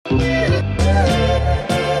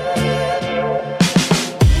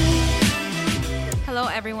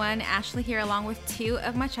Ashley here along with two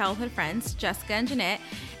of my childhood friends, Jessica and Jeanette,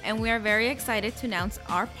 and we are very excited to announce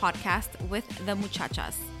our podcast with the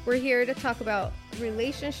Muchachas. We're here to talk about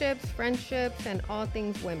relationships, friendships, and all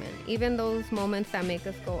things women, even those moments that make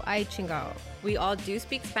us go, ay chingao. We all do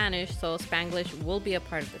speak Spanish, so Spanglish will be a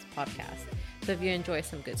part of this podcast. So if you enjoy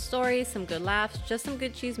some good stories, some good laughs, just some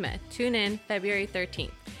good chisme, tune in February 13th.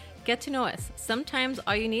 Get to know us. Sometimes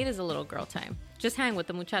all you need is a little girl time. Just hang with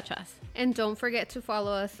the muchachas. And don't forget to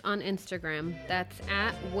follow us on Instagram. That's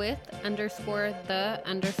at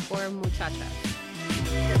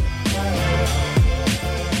 @with_the_muchachas.